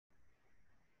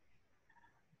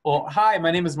Well, hi,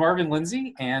 my name is Marvin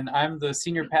Lindsay, and I'm the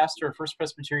senior pastor of First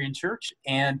Presbyterian Church.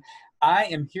 And I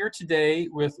am here today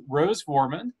with Rose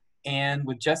Vorman and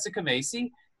with Jessica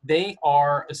Macy. They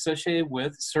are associated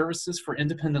with Services for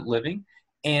Independent Living.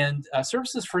 And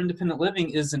Services for Independent Living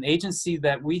is an agency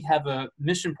that we have a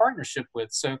mission partnership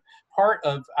with. So part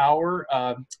of our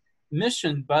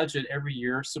mission budget every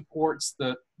year supports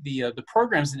the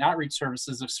programs and outreach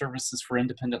services of Services for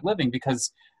Independent Living,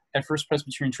 because at First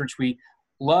Presbyterian Church, we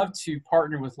love to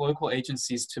partner with local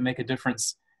agencies to make a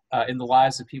difference in the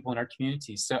lives of people in our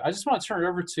communities. So I just want to turn it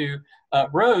over to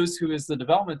Rose, who is the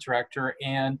development director,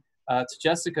 and to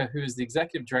Jessica, who is the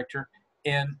executive director,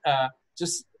 and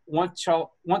just want to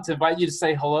invite you to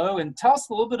say hello and tell us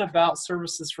a little bit about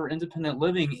Services for Independent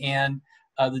Living and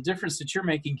the difference that you're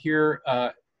making here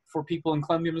for people in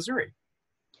Columbia, Missouri.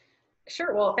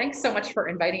 Sure. Well, thanks so much for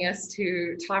inviting us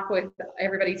to talk with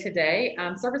everybody today.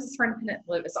 Services for Independent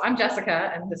Living. So I'm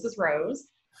Jessica, and this is Rose.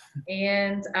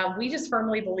 And we just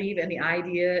firmly believe in the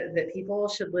idea that people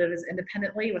should live as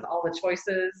independently with all the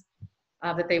choices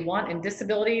that they want, and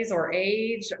disabilities or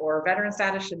age or veteran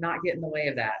status should not get in the way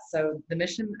of that. So the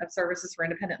mission of Services for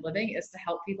Independent Living is to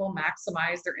help people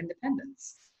maximize their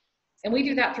independence. And we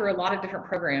do that through a lot of different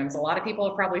programs. A lot of people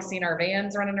have probably seen our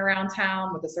vans running around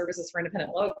town with the Services for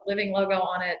Independent Living logo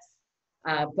on it.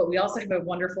 But we also have a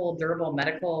wonderful durable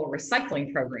medical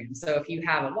recycling program. So if you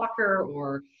have a walker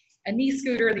or a knee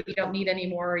scooter that you don't need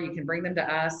anymore, you can bring them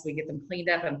to us. We get them cleaned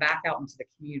up and back out into the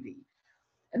community.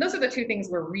 And those are the two things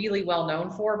we're really well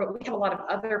known for, but we have a lot of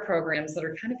other programs that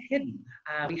are kind of hidden.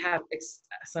 We have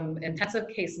some intensive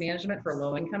case management for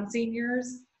low-income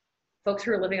seniors, folks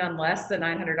who are living on less than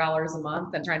 $900 a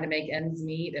month and trying to make ends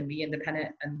meet and be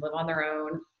independent and live on their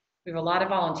own. We have a lot of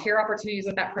volunteer opportunities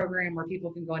with that program where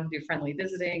people can go and do friendly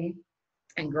visiting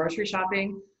and grocery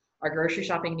shopping. Our grocery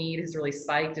shopping need has really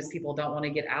spiked as people don't want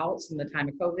to get out in the time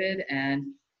of COVID. And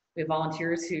we have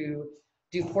volunteers who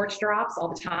do porch drops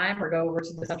all the time, or go over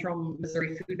to the Central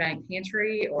Missouri Food Bank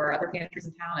pantry or other pantries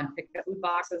in town and pick up food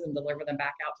boxes and deliver them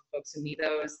back out to folks who need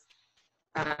those.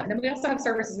 And then we also have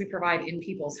services we provide in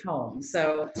people's homes.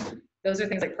 So those are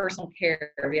things like personal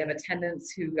care. We have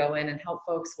attendants who go in and help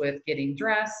folks with getting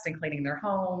dressed and cleaning their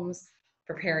homes,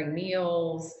 preparing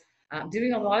meals,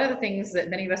 doing a lot of the things that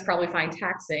many of us probably find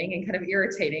taxing and kind of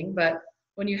irritating. But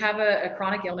when you have a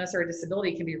chronic illness or a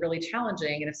disability, it can be really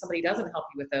challenging. And if somebody doesn't help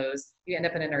you with those, you end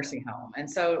up in a nursing home.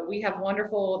 And so we have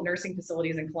wonderful nursing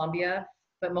facilities in Columbia,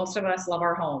 but most of us love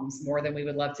our homes more than we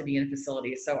would love to be in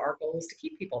facilities. So our goal is to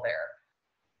keep people there.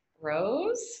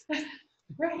 Rose?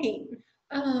 Right.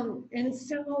 And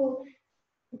so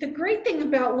the great thing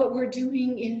about what we're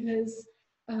doing is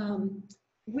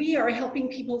we are helping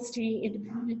people stay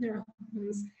independent in their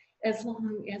homes as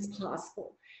long as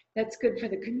possible. That's good for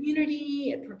the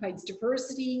community. It provides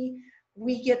diversity.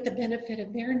 We get the benefit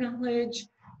of their knowledge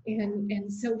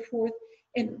and so forth.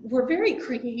 And we're very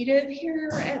creative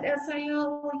here at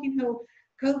SIL. You know,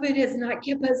 COVID has not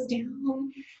kept us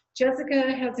down.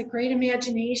 Jessica has a great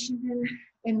imagination,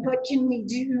 and what can we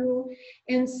do?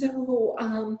 And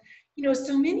so, you know,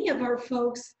 so many of our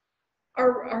folks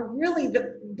are really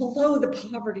below the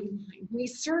poverty line. We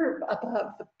serve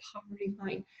above the poverty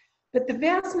line, but the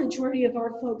vast majority of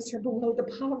our folks are below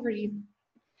the poverty line.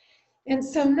 And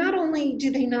so not only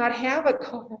do they not have a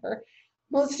car,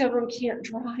 most of them can't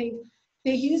drive,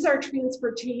 they use our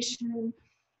transportation.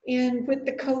 And with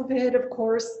the COVID, of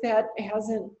course, that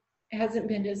hasn't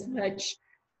been as much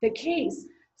the case.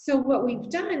 So what we've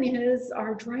done is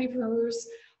our drivers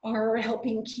are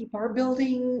helping keep our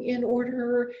building in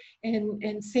order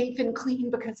and safe and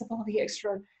clean because of all the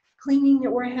extra cleaning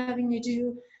that we're having to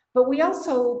do. But we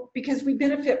also, because we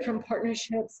benefit from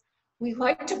partnerships, we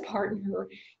like to partner.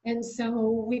 And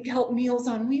so we've helped Meals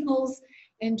on Wheels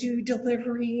and do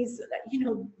deliveries. You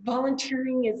know,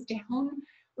 volunteering is down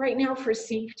right now for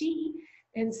safety.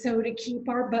 And so to keep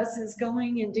our buses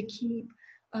going and to keep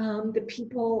the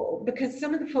people, because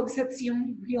some of the folks, that's the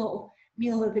only real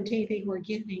meal of the day they were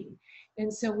getting.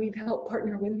 And so we've helped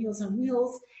partner with Meals on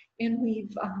Wheels, and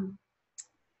we've,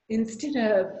 instead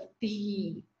of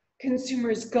the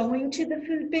consumers going to the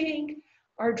food bank,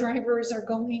 our drivers are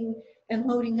going and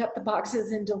loading up the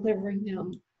boxes and delivering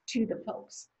them to the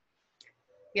folks.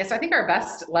 Yes, I think our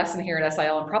best lesson here at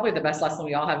SIL, and probably the best lesson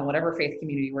we all have in whatever faith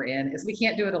community we're in, is we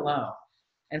can't do it alone.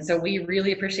 And so we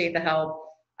really appreciate the help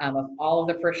of all of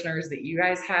the parishioners that you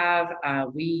guys have.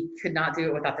 We could not do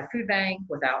it without the food bank,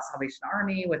 without Salvation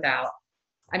Army, without,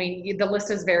 I mean, the list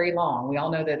is very long. We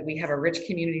all know that we have a rich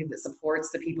community that supports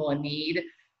the people in need.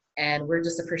 And we're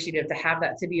just appreciative to have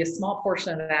that, to be a small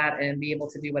portion of that and be able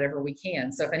to do whatever we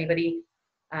can. So if anybody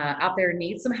out there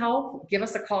need some help, give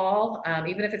us a call.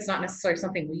 Even if it's not necessarily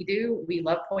something we do, we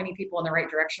love pointing people in the right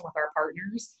direction with our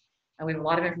partners. And we have a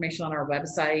lot of information on our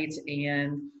website,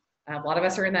 and a lot of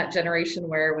us are in that generation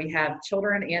where we have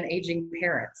children and aging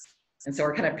parents. And so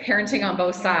we're kind of parenting on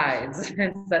both sides.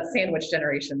 It's that sandwich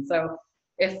generation. So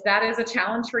if that is a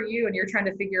challenge for you and you're trying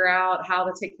to figure out how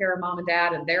to take care of mom and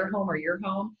dad in their home or your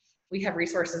home, we have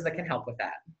resources that can help with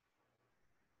that.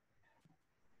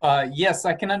 Yes,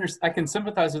 I can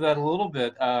sympathize with that a little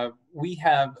bit. We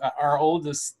have our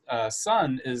oldest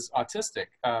son is autistic,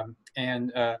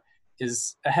 and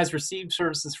has received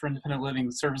services for independent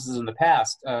living services in the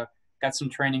past. Got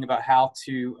some training about how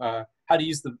to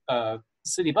use the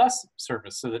city bus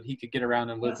service so that he could get around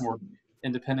and live more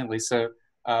independently. So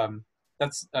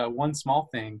that's one small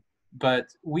thing. But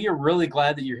we are really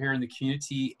glad that you're here in the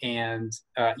community, and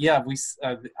I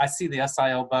see the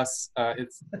SIL bus.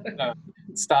 It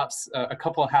stops a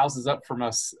couple of houses up from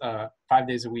us 5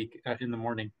 days a week in the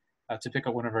morning to pick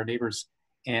up one of our neighbors,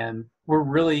 and we're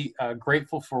really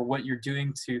grateful for what you're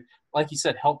doing to, like you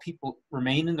said, help people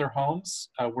remain in their homes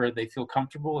where they feel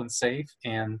comfortable and safe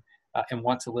and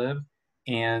want to live,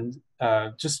 and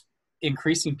just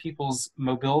increasing people's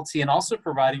mobility and also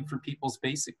providing for people's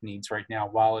basic needs right now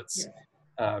while it's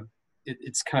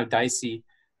kind of dicey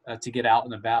to get out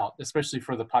and about, especially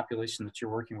for the population that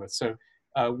you're working with. So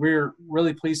we're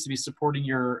really pleased to be supporting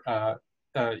your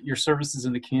services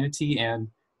in the community, and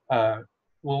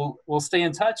we'll stay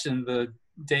in touch in the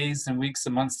days and weeks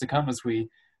and months to come as we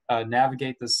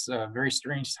navigate this very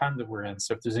strange time that we're in.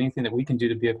 So if there's anything that we can do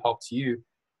to be of help to you,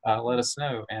 let us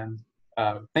know. And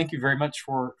thank you very much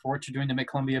for what you're doing to make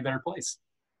Columbia a better place.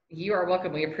 You are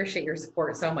welcome. We appreciate your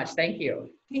support so much. Thank you.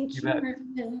 Thank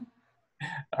you.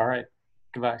 All right.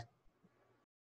 Goodbye.